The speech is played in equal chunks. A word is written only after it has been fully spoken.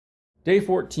Day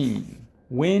 14.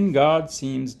 When God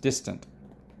seems distant.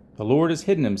 The Lord has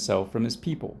hidden himself from his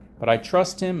people, but I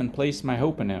trust him and place my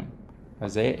hope in him.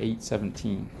 Isaiah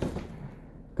 8:17.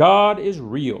 God is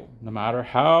real, no matter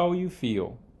how you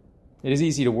feel. It is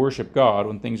easy to worship God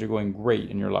when things are going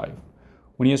great in your life,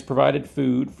 when he has provided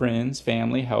food, friends,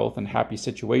 family, health, and happy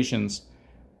situations.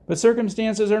 But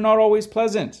circumstances are not always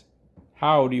pleasant.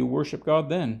 How do you worship God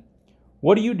then?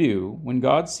 What do you do when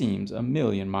God seems a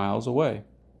million miles away?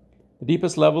 The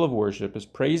deepest level of worship is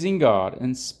praising God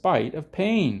in spite of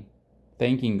pain,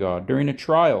 thanking God during a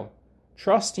trial,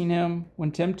 trusting him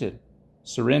when tempted,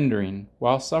 surrendering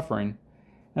while suffering,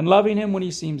 and loving him when he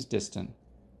seems distant.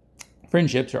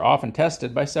 Friendships are often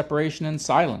tested by separation and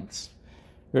silence.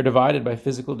 You're divided by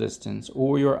physical distance,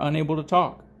 or you're unable to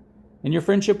talk. In your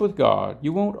friendship with God,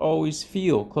 you won't always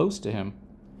feel close to him.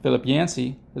 Philip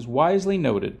Yancey has wisely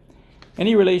noted,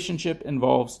 any relationship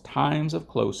involves times of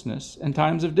closeness and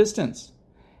times of distance.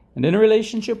 And in a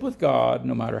relationship with God,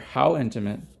 no matter how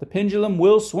intimate, the pendulum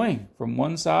will swing from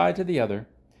one side to the other.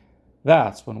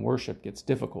 That's when worship gets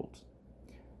difficult.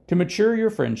 To mature your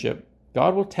friendship,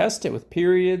 God will test it with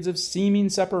periods of seeming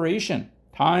separation,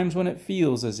 times when it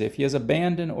feels as if he has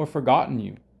abandoned or forgotten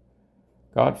you.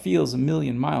 God feels a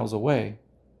million miles away.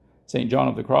 St. John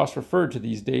of the Cross referred to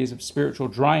these days of spiritual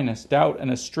dryness, doubt, and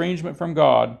estrangement from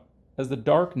God as the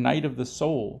dark night of the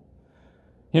soul.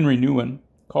 Henry Nouwen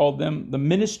called them the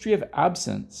ministry of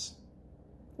absence.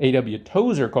 A.W.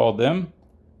 Tozer called them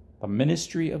the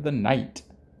ministry of the night.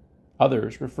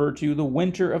 Others refer to the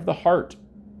winter of the heart.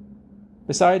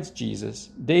 Besides Jesus,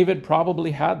 David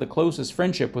probably had the closest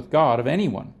friendship with God of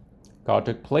anyone. God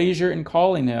took pleasure in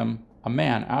calling him a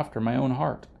man after my own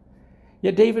heart.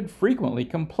 Yet David frequently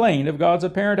complained of God's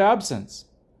apparent absence.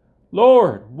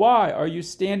 Lord, why are you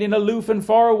standing aloof and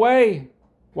far away?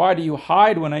 Why do you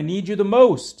hide when I need you the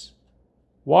most?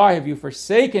 Why have you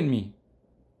forsaken me?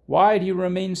 Why do you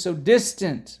remain so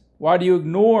distant? Why do you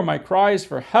ignore my cries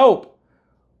for help?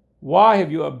 Why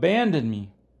have you abandoned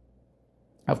me?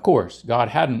 Of course, God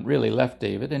hadn't really left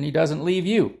David, and he doesn't leave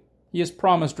you. He has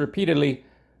promised repeatedly,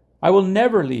 I will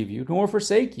never leave you nor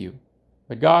forsake you.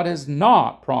 But God has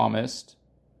not promised,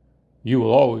 you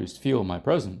will always feel my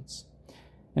presence.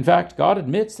 In fact, God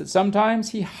admits that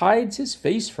sometimes he hides his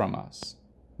face from us.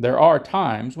 There are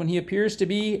times when he appears to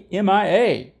be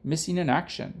MIA, missing in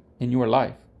action, in your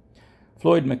life.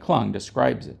 Floyd McClung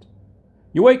describes it.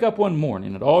 You wake up one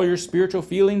morning and all your spiritual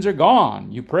feelings are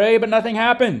gone. You pray, but nothing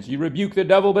happens. You rebuke the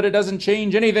devil, but it doesn't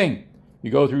change anything.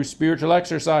 You go through spiritual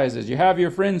exercises. You have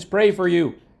your friends pray for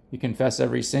you. You confess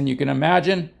every sin you can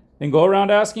imagine, then go around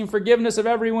asking forgiveness of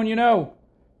everyone you know.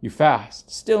 You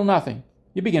fast, still nothing.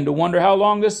 You begin to wonder how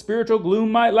long this spiritual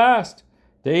gloom might last.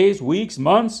 Days, weeks,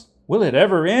 months. Will it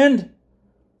ever end?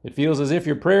 It feels as if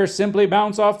your prayers simply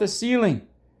bounce off the ceiling.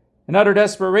 In utter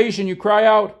desperation, you cry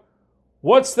out,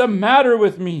 what's the matter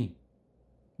with me?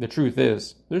 The truth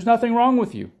is, there's nothing wrong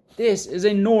with you. This is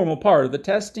a normal part of the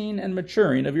testing and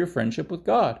maturing of your friendship with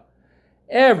God.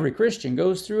 Every Christian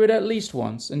goes through it at least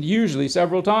once, and usually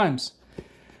several times.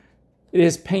 It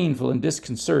is painful and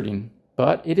disconcerting,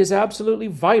 but it is absolutely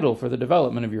vital for the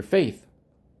development of your faith.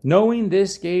 Knowing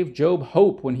this gave Job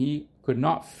hope when he could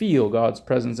not feel God's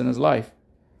presence in his life.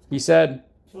 He said,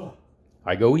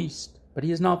 I go east, but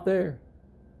he is not there.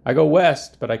 I go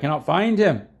west, but I cannot find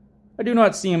him. I do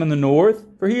not see him in the north,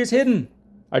 for he is hidden.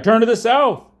 I turn to the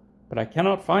south, but I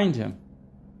cannot find him.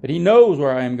 But he knows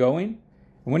where I am going,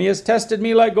 and when he has tested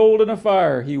me like gold in a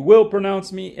fire, he will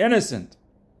pronounce me innocent.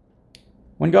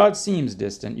 When God seems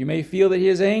distant, you may feel that he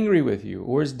is angry with you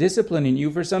or is disciplining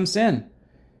you for some sin.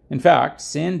 In fact,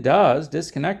 sin does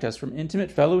disconnect us from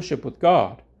intimate fellowship with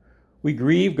God. We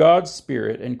grieve God's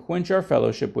Spirit and quench our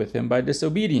fellowship with him by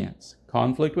disobedience,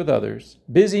 conflict with others,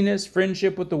 busyness,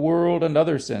 friendship with the world, and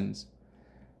other sins.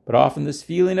 But often this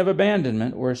feeling of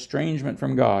abandonment or estrangement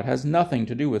from God has nothing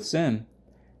to do with sin.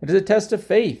 It is a test of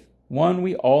faith, one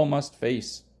we all must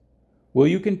face. Will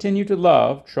you continue to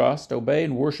love, trust, obey,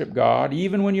 and worship God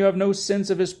even when you have no sense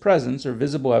of his presence or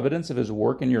visible evidence of his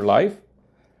work in your life?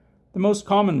 The most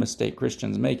common mistake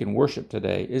Christians make in worship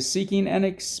today is seeking an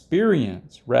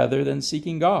experience rather than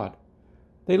seeking God.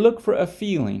 They look for a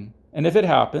feeling, and if it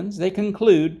happens, they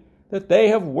conclude that they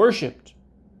have worshiped.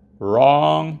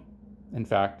 Wrong. In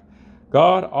fact,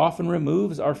 God often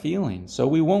removes our feelings, so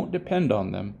we won't depend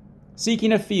on them.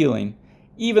 Seeking a feeling,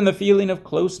 even the feeling of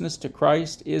closeness to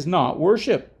Christ, is not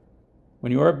worship.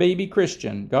 When you are a baby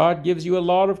Christian, God gives you a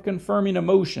lot of confirming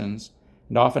emotions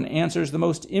and often answers the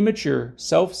most immature,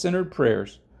 self-centered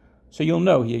prayers, so you'll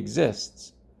know he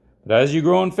exists. But as you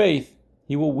grow in faith,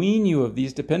 he will wean you of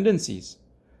these dependencies.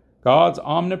 God's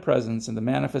omnipresence and the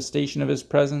manifestation of his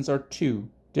presence are two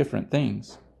different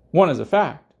things. One is a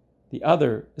fact. The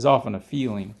other is often a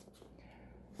feeling.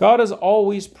 God is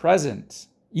always present,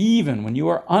 even when you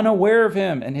are unaware of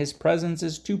him, and his presence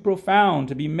is too profound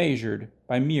to be measured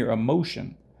by mere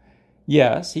emotion.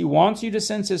 Yes, he wants you to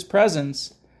sense his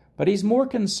presence, but he's more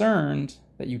concerned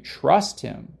that you trust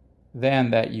him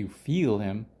than that you feel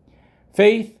him.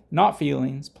 Faith, not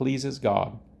feelings, pleases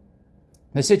God.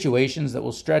 The situations that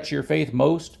will stretch your faith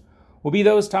most will be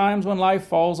those times when life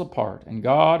falls apart and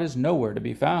God is nowhere to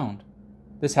be found.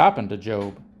 This happened to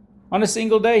Job. On a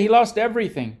single day, he lost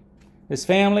everything: his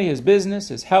family, his business,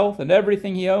 his health, and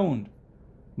everything he owned.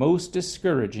 Most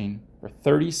discouraging for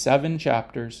 37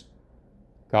 chapters.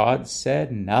 God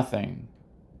said nothing.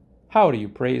 How do you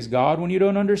praise God when you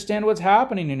don't understand what's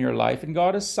happening in your life and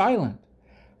God is silent?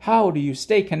 How do you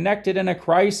stay connected in a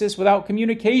crisis without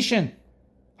communication?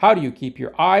 How do you keep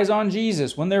your eyes on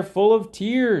Jesus when they're full of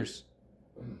tears?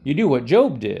 You do what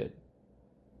Job did.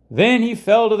 Then he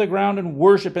fell to the ground and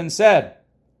worshiped and said,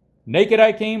 "Naked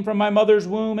I came from my mother's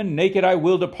womb, and naked I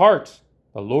will depart.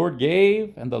 The Lord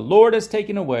gave, and the Lord has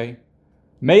taken away.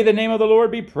 May the name of the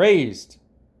Lord be praised."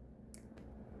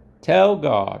 Tell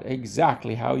God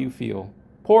exactly how you feel.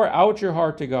 Pour out your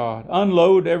heart to God.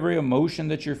 Unload every emotion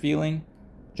that you're feeling.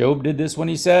 Job did this when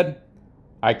he said,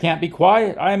 "I can't be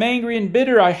quiet. I am angry and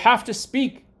bitter. I have to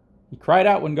speak." He cried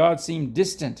out when God seemed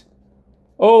distant.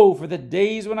 Oh, for the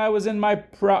days when I was in my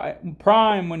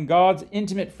prime, when God's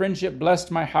intimate friendship blessed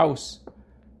my house.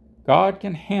 God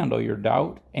can handle your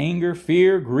doubt, anger,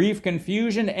 fear, grief,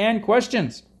 confusion, and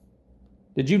questions.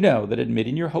 Did you know that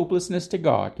admitting your hopelessness to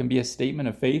God can be a statement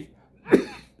of faith?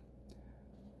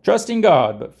 Trusting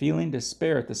God, but feeling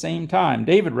despair at the same time.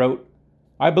 David wrote,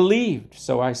 "I believed,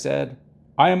 so I said,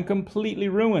 I am completely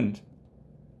ruined."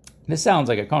 This sounds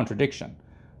like a contradiction.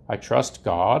 I trust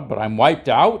God, but I'm wiped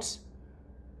out?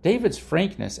 David's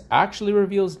frankness actually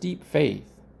reveals deep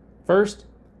faith. First,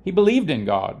 he believed in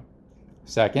God.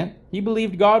 Second, he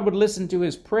believed God would listen to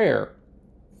his prayer.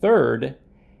 Third,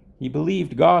 he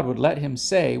believed God would let him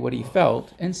say what he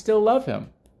felt and still love him.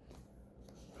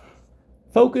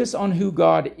 Focus on who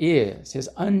God is, his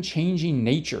unchanging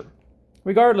nature.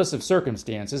 Regardless of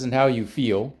circumstances and how you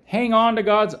feel, hang on to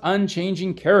God's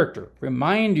unchanging character.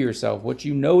 Remind yourself what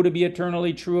you know to be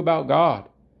eternally true about God.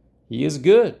 He is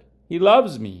good. He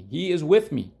loves me. He is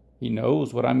with me. He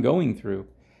knows what I'm going through.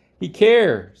 He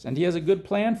cares, and he has a good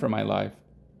plan for my life.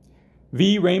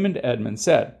 V. Raymond Edmond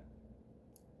said,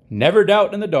 "Never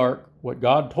doubt in the dark what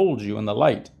God told you in the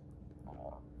light."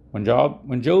 When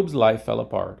Job's life fell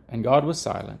apart and God was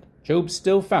silent, Job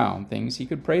still found things he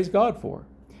could praise God for.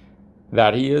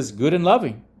 That he is good and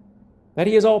loving, that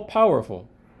he is all-powerful,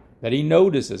 that he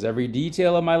notices every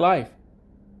detail of my life,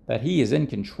 that he is in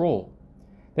control,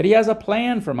 that he has a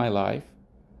plan for my life,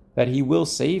 that he will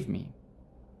save me.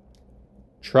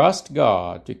 Trust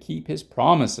God to keep his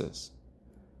promises.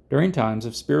 During times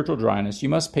of spiritual dryness, you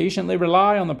must patiently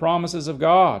rely on the promises of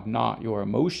God, not your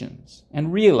emotions,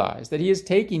 and realize that he is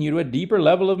taking you to a deeper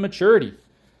level of maturity.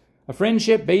 A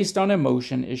friendship based on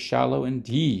emotion is shallow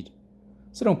indeed.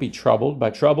 So don't be troubled by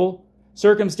trouble.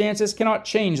 Circumstances cannot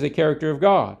change the character of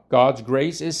God. God's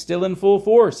grace is still in full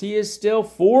force. He is still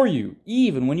for you,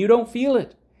 even when you don't feel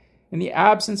it. In the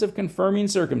absence of confirming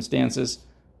circumstances,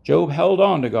 Job held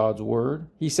on to God's word.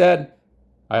 He said,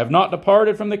 "I have not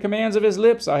departed from the commands of his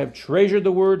lips. I have treasured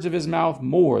the words of his mouth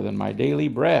more than my daily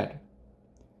bread."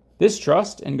 This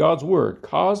trust in God's word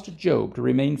caused Job to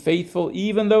remain faithful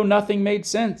even though nothing made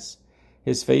sense.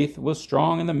 His faith was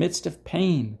strong in the midst of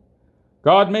pain.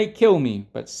 God may kill me,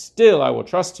 but still I will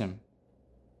trust him.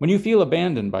 When you feel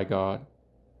abandoned by God,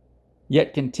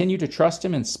 yet continue to trust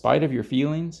him in spite of your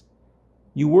feelings,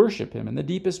 you worship him in the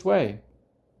deepest way.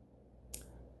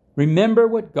 Remember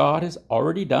what God has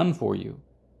already done for you.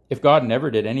 If God never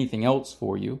did anything else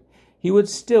for you, he would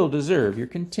still deserve your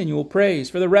continual praise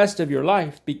for the rest of your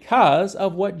life because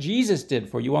of what Jesus did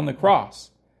for you on the cross.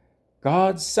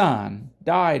 God's Son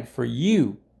died for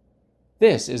you.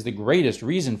 This is the greatest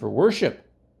reason for worship.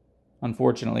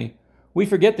 Unfortunately, we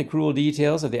forget the cruel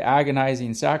details of the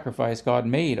agonizing sacrifice God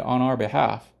made on our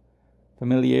behalf.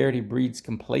 Familiarity breeds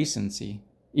complacency.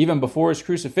 Even before his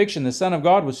crucifixion, the Son of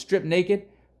God was stripped naked,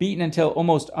 beaten until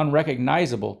almost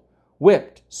unrecognizable,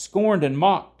 whipped, scorned, and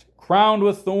mocked, crowned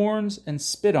with thorns, and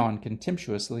spit on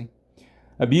contemptuously.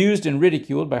 Abused and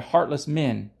ridiculed by heartless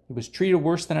men, he was treated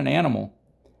worse than an animal.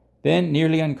 Then,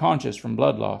 nearly unconscious from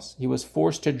blood loss, he was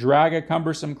forced to drag a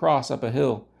cumbersome cross up a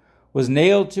hill, was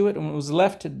nailed to it, and was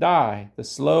left to die the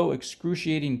slow,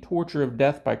 excruciating torture of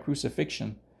death by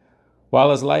crucifixion.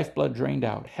 While his lifeblood drained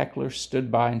out, hecklers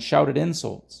stood by and shouted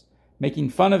insults. making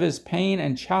fun of his pain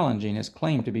and challenging his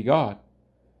claim to be God.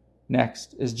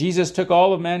 Next, as Jesus took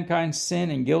all of mankind's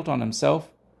sin and guilt on himself,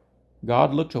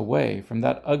 God looked away from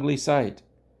that ugly sight,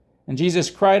 and Jesus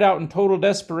cried out in total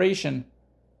desperation,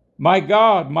 my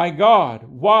God,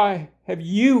 why have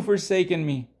you forsaken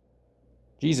me?"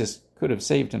 Jesus could have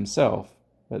saved himself,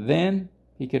 but then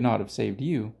he could not have saved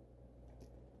you.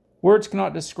 Words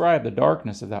cannot describe the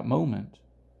darkness of that moment.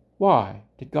 Why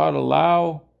did God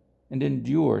allow and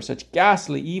endure such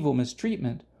ghastly evil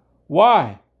mistreatment?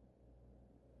 Why?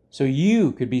 So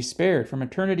you could be spared from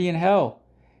eternity in hell,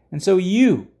 and so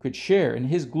you could share in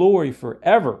his glory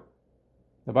forever.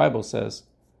 The Bible says,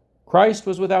 Christ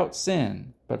was without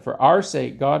sin, but for our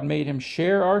sake God made him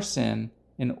share our sin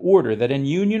in order that in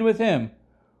union with him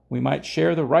we might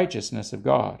share the righteousness of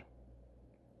God.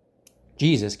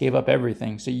 Jesus gave up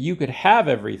everything so you could have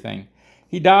everything.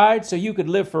 He died so you could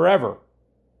live forever.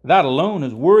 That alone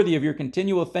is worthy of your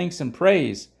continual thanks and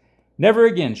praise. Never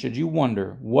again should you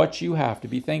wonder what you have to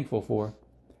be thankful for.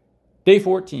 Day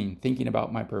 14, thinking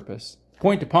about my purpose.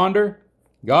 Point to ponder: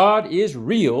 God is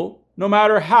real no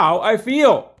matter how I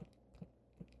feel.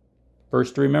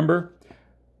 First to remember,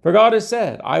 for God has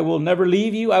said, I will never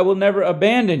leave you, I will never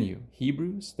abandon you.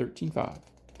 Hebrews 13:5.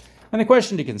 And the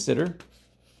question to consider: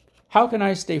 how can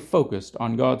I stay focused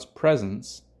on God's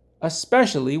presence,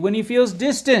 especially when he feels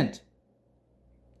distant?